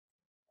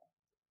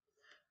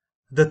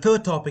The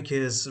third topic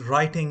is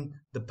writing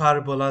the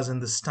parabolas in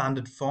the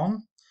standard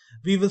form.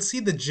 We will see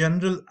the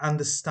general and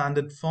the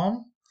standard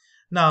form.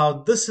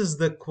 Now, this is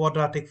the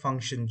quadratic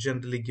function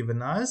generally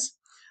given as.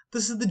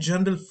 This is the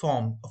general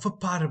form of a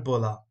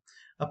parabola.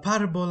 A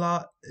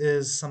parabola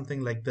is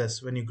something like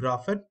this when you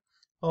graph it,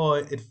 or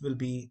it will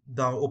be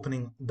down,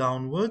 opening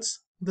downwards.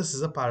 This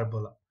is a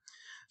parabola.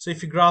 So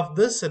if you graph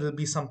this, it will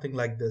be something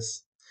like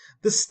this.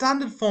 The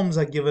standard forms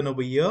are given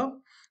over here.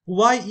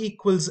 Y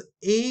equals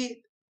a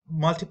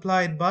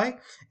multiplied by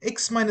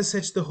x minus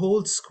h the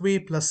whole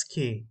square plus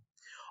k.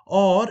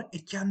 Or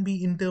it can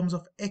be in terms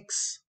of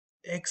x.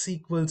 X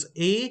equals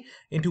a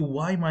into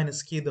y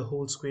minus k the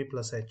whole square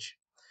plus h.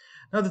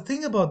 Now the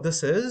thing about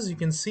this is, you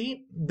can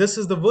see this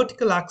is the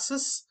vertical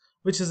axis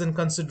which is in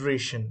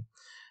consideration.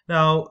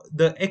 Now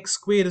the x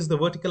squared is the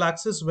vertical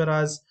axis,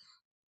 whereas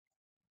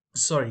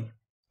sorry,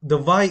 the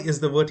y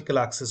is the vertical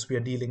axis we are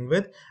dealing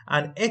with,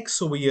 and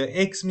x over here,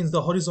 x means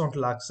the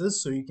horizontal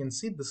axis, so you can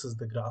see this is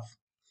the graph.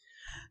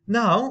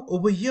 Now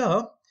over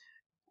here,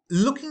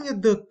 looking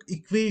at the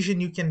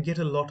equation, you can get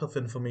a lot of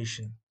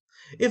information.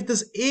 If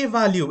this a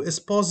value is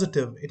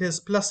positive, it is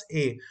plus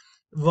a,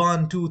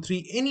 1 2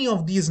 3, any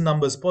of these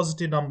numbers,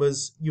 positive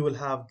numbers, you will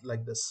have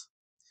like this.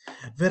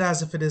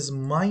 Whereas if it is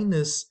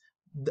minus,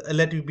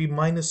 let it be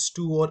minus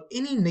 2, or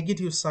any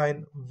negative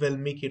sign will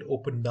make it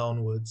open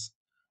downwards.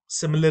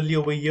 Similarly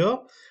over here,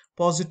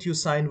 positive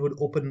sign would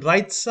open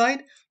right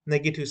side,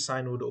 negative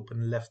sign would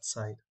open left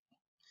side.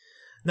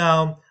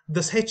 Now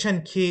this h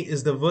and k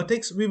is the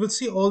vertex. We will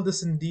see all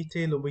this in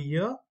detail over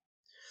here.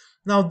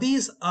 Now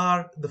these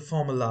are the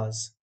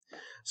formulas.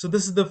 So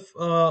this is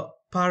the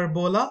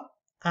parabola,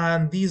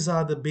 and these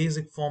are the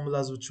basic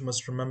formulas which you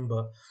must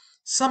remember.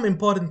 Some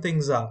important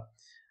things are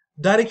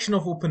direction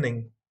of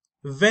opening.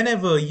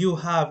 Whenever you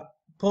have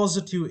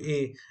positive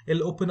a,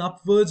 it'll open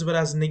upwards,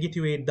 whereas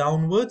negative a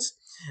downwards.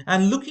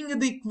 And looking at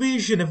the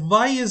equation, if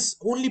y is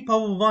only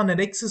power 1 and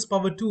x is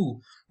power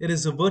 2, it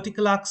is a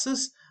vertical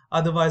axis,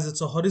 otherwise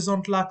it's a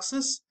horizontal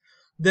axis.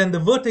 Then the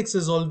vertex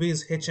is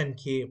always h and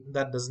k,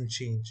 that doesn't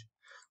change.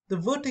 The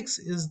vertex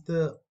is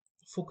the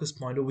focus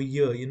point over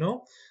here,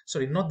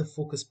 sorry, not the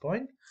focus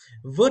point.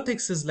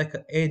 Vertex is like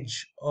an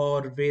edge,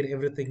 or where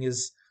everything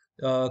is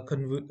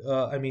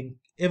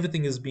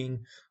everything is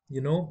being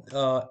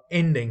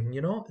ending,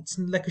 it's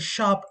like a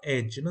sharp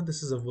edge,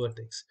 this is a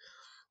vertex.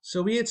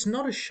 So it's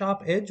not a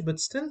sharp edge, but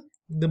still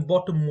the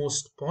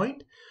bottommost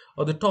point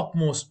or the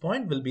topmost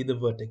point will be the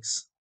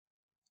vertex.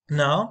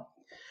 Now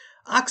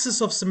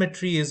axis of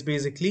symmetry is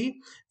basically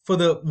for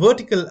the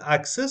vertical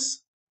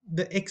axis,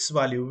 the x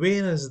value.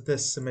 Where is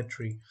this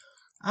symmetry?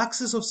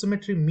 Axis of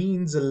symmetry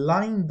means a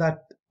line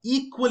that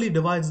equally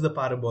divides the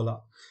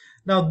parabola.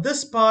 Now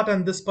this part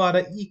and this part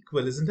are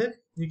equal, isn't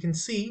it? You can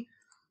see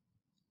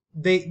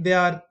they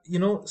are,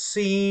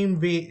 same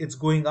way, it's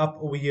going up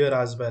over here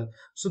as well.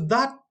 So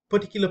that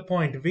particular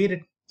point where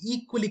it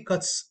equally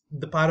cuts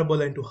the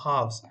parabola into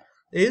halves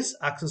is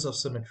axis of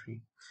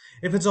symmetry.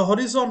 If it's a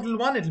horizontal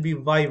one, it'll be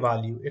y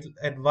value.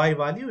 At y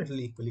value, it'll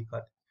equally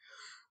cut.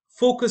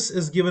 Focus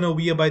is given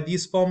over here by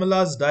these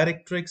formulas,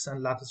 directrix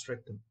and latus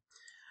rectum.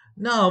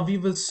 Now we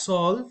will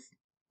solve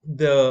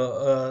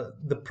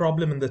the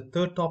problem in the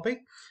third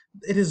topic.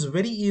 It is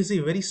very easy,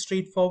 very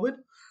straightforward.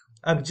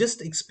 I'm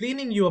just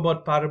explaining you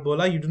about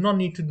parabola. You do not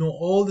need to know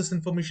all this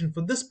information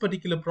for this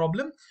particular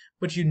problem,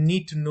 but you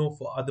need to know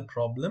for other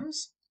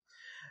problems.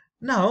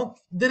 Now,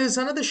 there is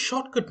another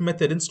shortcut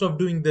method. Instead of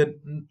doing the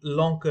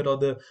long cut or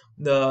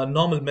the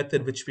normal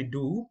method which we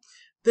do,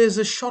 there's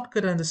a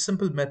shortcut and a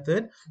simple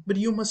method, but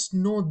you must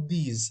know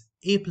these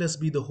a plus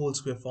b the whole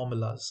square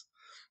formulas.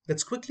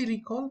 Let's quickly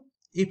recall.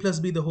 A plus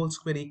b the whole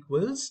square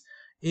equals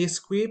a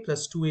square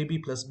plus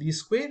 2ab plus b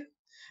square.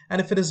 And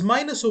if it is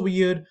minus over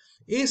here,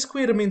 a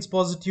square remains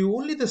positive.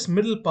 Only this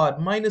middle part,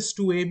 minus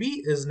 2ab,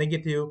 is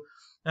negative,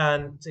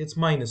 and it's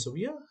minus over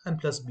here, and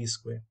plus b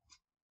square.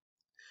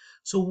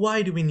 So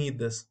why do we need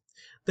this?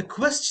 The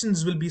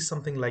questions will be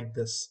something like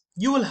this.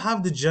 You will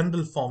have the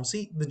general form.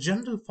 See, the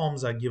general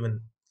forms are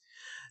given.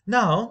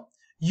 Now,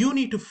 you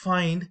need to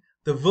find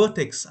the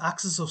vertex,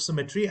 axis of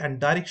symmetry, and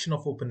direction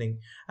of opening,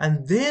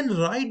 and then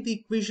write the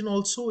equation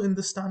also in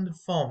the standard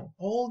form.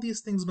 All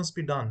these things must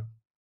be done.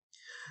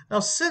 Now,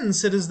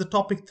 since it is the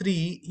topic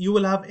 3, you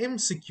will have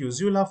MCQs.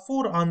 You will have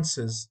 4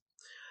 answers.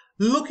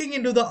 Looking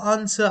into the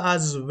answer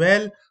as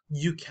well,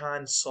 you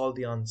can solve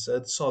the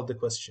answer, solve the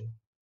question.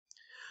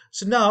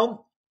 So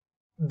now,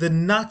 the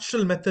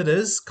natural method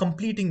is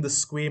completing the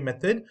square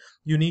method.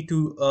 You need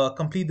to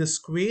complete the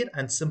square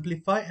and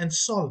simplify and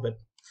solve it.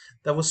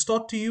 That was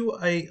taught to you,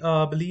 I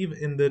believe,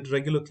 in the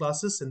regular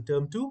classes in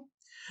term 2.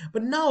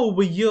 But now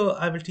over here,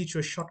 I will teach you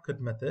a shortcut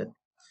method.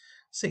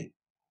 See,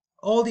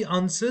 all the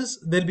answers,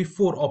 there'll be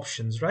 4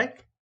 options,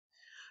 right?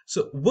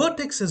 So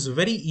vertex is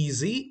very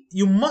easy.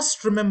 You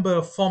must remember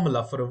a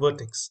formula for a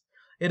vertex.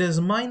 It is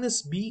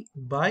minus b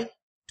by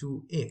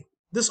 2a.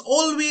 This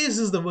always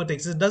is the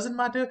vertex. It doesn't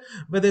matter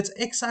whether it's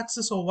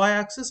x-axis or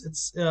y-axis.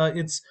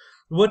 It's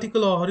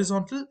vertical or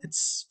horizontal.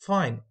 It's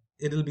fine.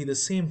 It'll be the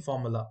same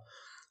formula.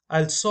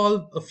 I'll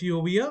solve a few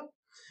over here.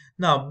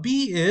 Now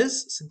b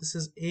is, so this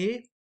is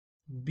a,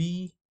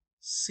 b,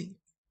 c.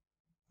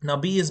 Now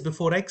b is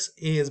before x,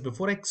 a is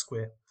before x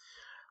square.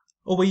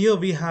 Over here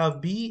we have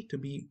b to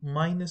be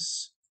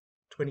minus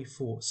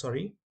 24,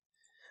 sorry.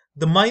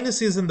 The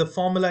minus is in the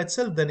formula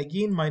itself, then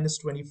again minus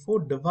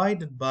 24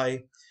 divided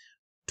by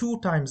 2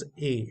 times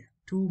a,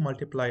 2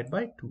 multiplied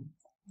by 2.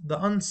 The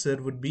answer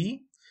would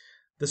be,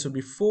 this would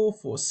be 4,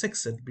 4,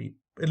 6,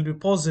 it'll be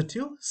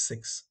positive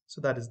 6. So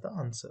that is the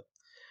answer.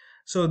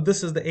 So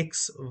this is the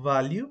x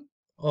value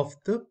of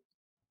the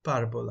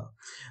parabola.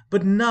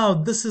 But now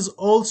this is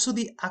also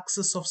the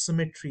axis of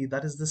symmetry.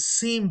 That is the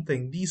same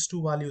thing. These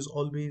two values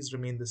always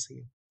remain the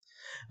same.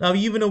 Now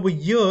even over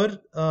here,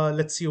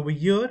 let's see over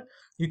here,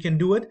 you can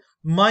do it.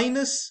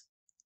 Minus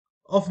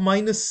of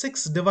minus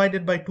 6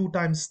 divided by 2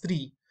 times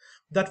 3.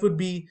 That would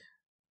be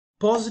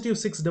positive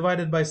 6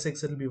 divided by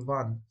 6. It'll be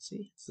 1.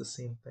 See, it's the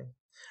same thing.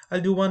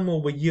 I'll do one more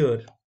over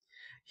here.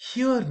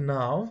 Here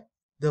now,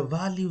 the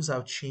values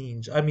have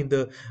changed. I mean,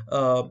 the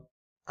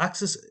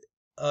axis,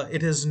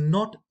 it is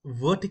not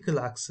vertical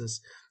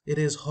axis, it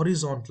is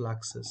horizontal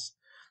axis.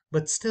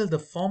 But still, the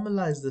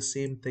formula is the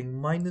same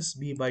thing, minus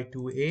b by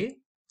 2a.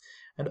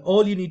 And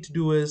all you need to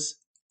do is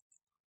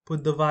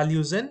put the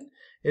values in.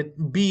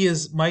 B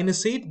is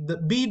minus 8. The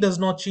b does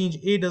not change,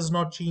 a does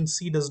not change,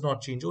 c does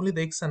not change. Only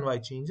the x and y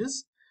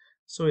changes.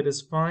 So it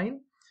is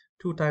fine.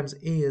 2 times a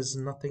is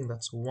nothing,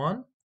 that's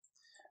 1.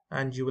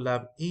 And you will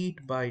have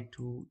 8 by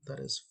 2, that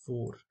is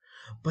 4.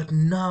 But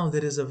now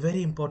there is a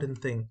very important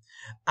thing.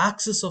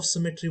 Axis of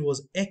symmetry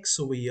was x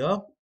over here,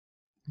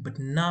 but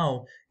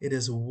now it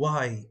is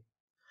y.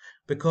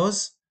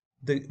 Because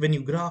when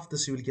you graph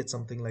this, you will get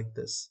something like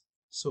this.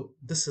 So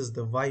this is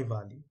the y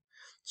value.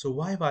 So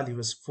y value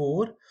is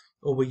 4.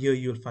 Over here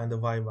you will find the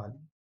y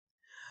value.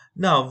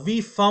 Now we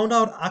found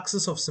our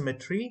axis of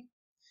symmetry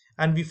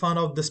and we found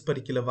out this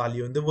particular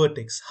value in the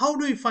vertex. How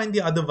do we find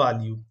the other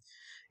value?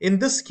 In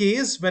this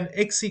case, when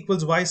x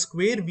equals y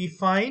squared, we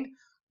find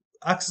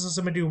axis of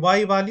symmetry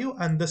y value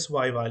and this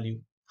y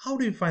value. How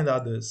do we find the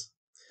others?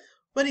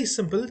 Very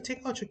simple.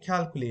 Take out your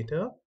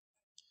calculator.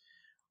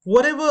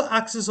 Whatever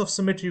axis of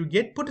symmetry you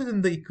get, put it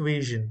in the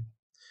equation.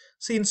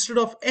 See, instead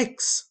of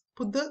x,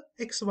 put the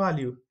x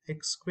value.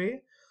 X squared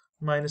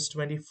minus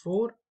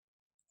 24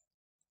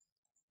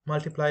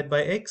 multiplied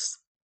by x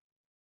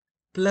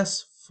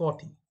plus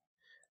 40.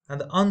 And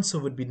the answer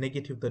would be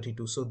negative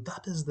 32. So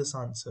that is this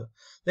answer.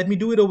 Let me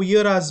do it over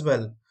here as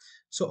well.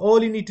 So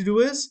all you need to do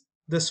is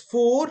this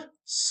 4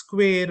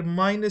 square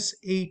minus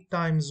 8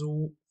 times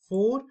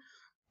 4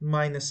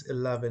 minus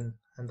 11.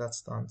 And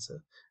that's the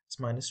answer. It's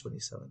minus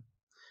 27.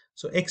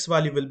 So x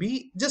value will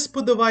be, just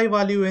put the y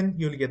value in,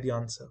 you'll get the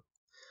answer.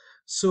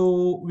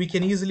 So we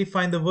can easily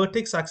find the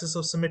vertex, axis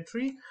of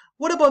symmetry.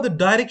 What about the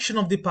direction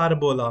of the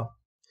parabola?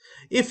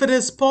 If it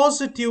is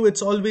positive,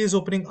 it's always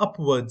opening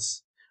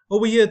upwards.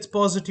 Over here, it's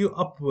positive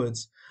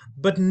upwards.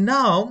 But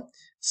now,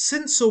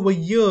 since over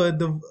here,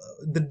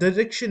 the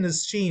direction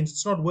is changed,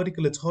 it's not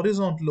vertical, it's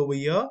horizontal over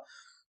here,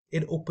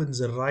 it opens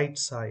the right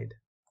side.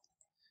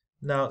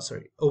 Now,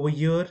 sorry, over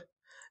here.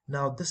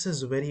 Now, this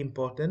is very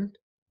important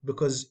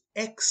because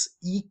x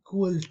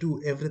equal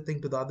to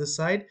everything to the other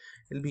side,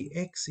 it'll be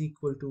x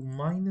equal to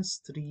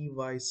minus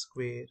 3y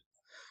squared.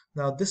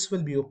 Now, this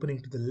will be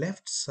opening to the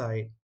left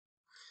side.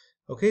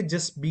 Okay,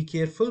 just be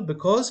careful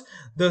because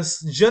the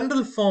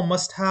general form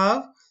must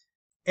have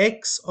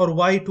x or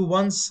y to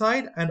one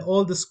side and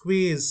all the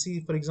squares,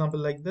 see for example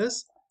like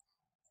this,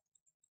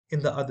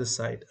 in the other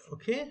side.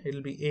 Okay,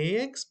 it'll be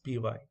ax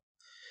by.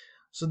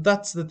 So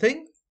that's the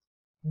thing.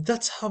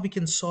 That's how we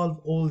can solve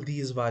all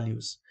these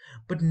values.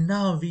 But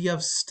now we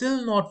have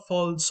still not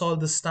solved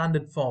the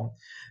standard form.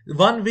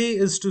 One way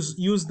is to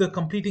use the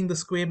completing the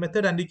square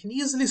method and you can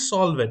easily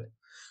solve it.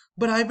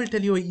 But I will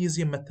tell you an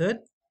easier method.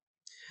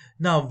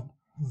 Now,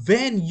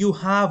 when you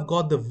have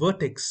got the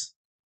vertex,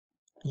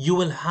 you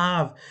will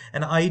have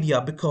an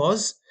idea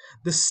because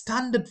the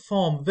standard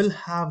form will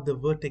have the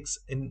vertex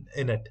in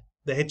it,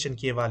 the h and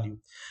k value.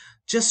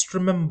 Just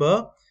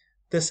remember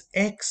this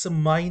x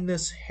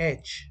minus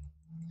h.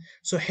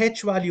 So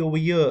h value over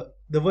here,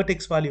 the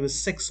vertex value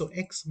is 6, so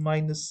x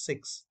minus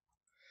 6.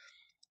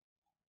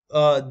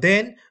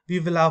 Then we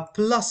will have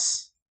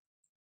plus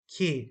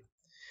k.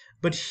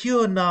 But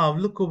here now,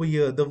 look over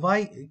here, the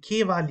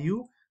k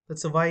value,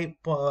 that's the y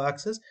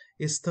axis,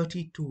 is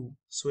 32.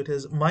 So it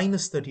is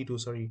minus 32,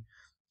 sorry.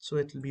 So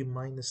it will be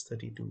minus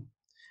 32.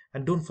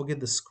 And don't forget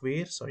the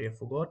square, sorry, I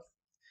forgot.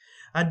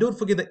 And don't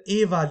forget the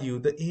a value.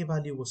 The a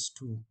value was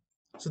 2.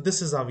 So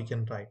this is how we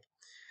can write.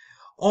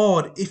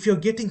 Or if you're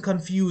getting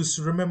confused,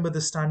 remember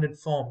the standard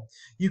form.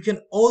 You can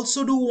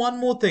also do one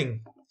more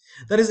thing.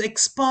 That is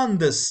expand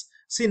this.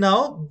 See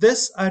now,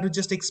 this I have to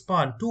just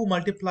expand. 2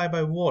 multiply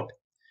by what?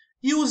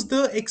 Use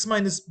the x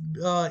minus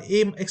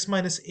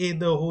a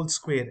the whole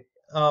square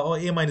or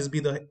a minus b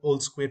the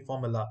whole square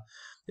formula.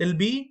 It'll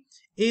be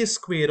a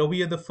square. Over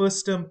here the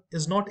first term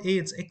is not a,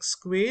 it's x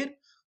squared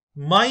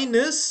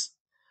minus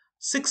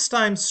 6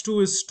 times 2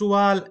 is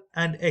 12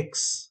 and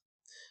x.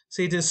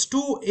 So it is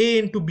 2a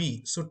into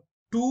b. So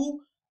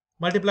 2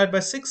 multiplied by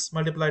 6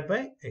 multiplied by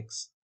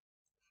x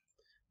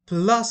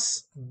plus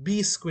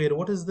b square.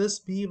 What is this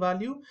b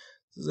value?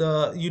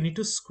 You need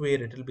to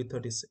square it. It'll be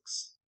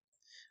 36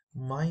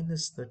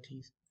 minus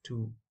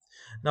 32.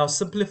 Now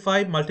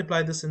simplify,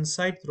 multiply this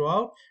inside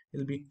throughout.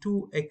 It'll be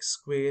 2x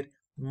squared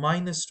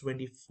minus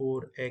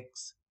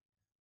 24x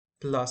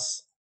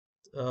plus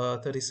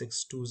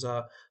 36 twos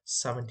are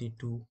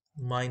 72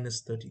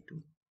 minus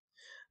 32.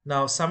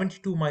 Now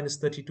 72 minus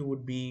 32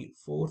 would be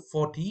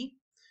 440.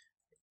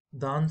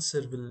 The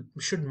answer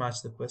should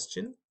match the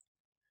question.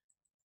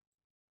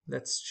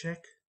 Let's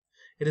check.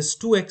 It is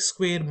 2x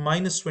squared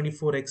minus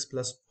 24x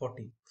plus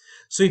 40.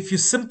 So if you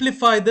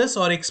simplify this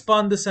or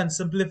expand this and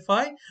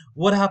simplify,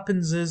 what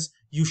happens is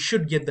you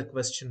should get the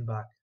question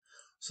back.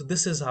 So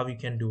this is how you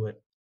can do it.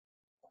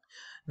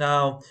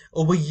 Now,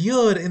 over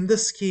here, in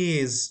this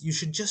case, you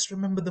should just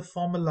remember the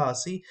formula.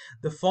 See,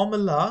 the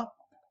formula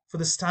for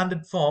the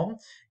standard form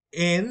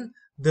in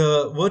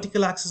the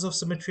vertical axis of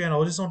symmetry and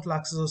horizontal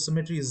axis of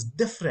symmetry is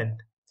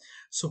different.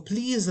 So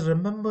please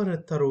remember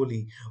it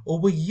thoroughly.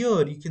 Over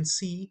here, you can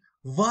see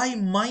y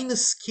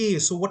minus k.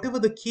 So whatever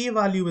the k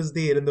value is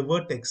there in the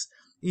vertex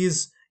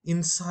is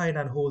inside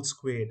and whole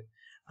squared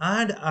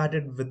and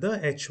added with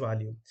the h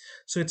value.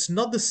 So it's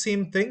not the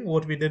same thing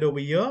what we did over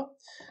here.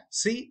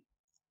 See,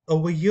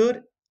 over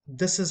here,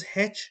 this is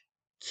h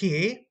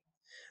k.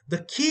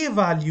 The k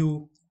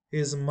value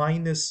is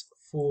minus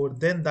 4.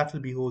 Then that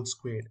will be whole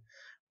squared.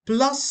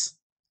 Plus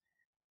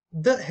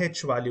the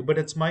h value, but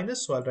it's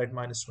minus, so I'll write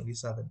minus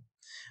 27.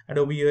 And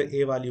over here,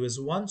 a value is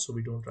 1, so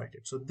we don't write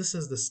it. So this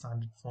is the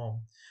standard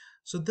form.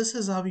 So this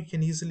is how we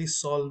can easily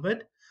solve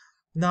it.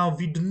 Now,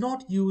 we do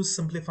not use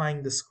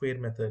simplifying the square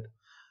method.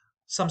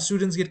 Some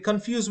students get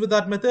confused with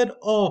that method,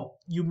 or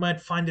you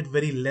might find it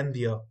very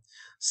lengthier.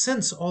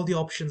 Since all the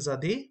options are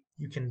there,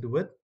 you can do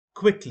it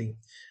quickly.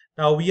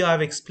 Now, we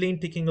have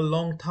explained taking a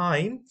long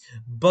time,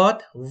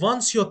 but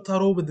once you're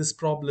thorough with these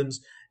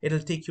problems, it'll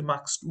take you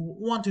max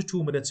 1 to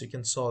 2 minutes. You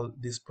can solve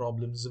these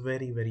problems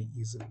very, very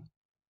easily.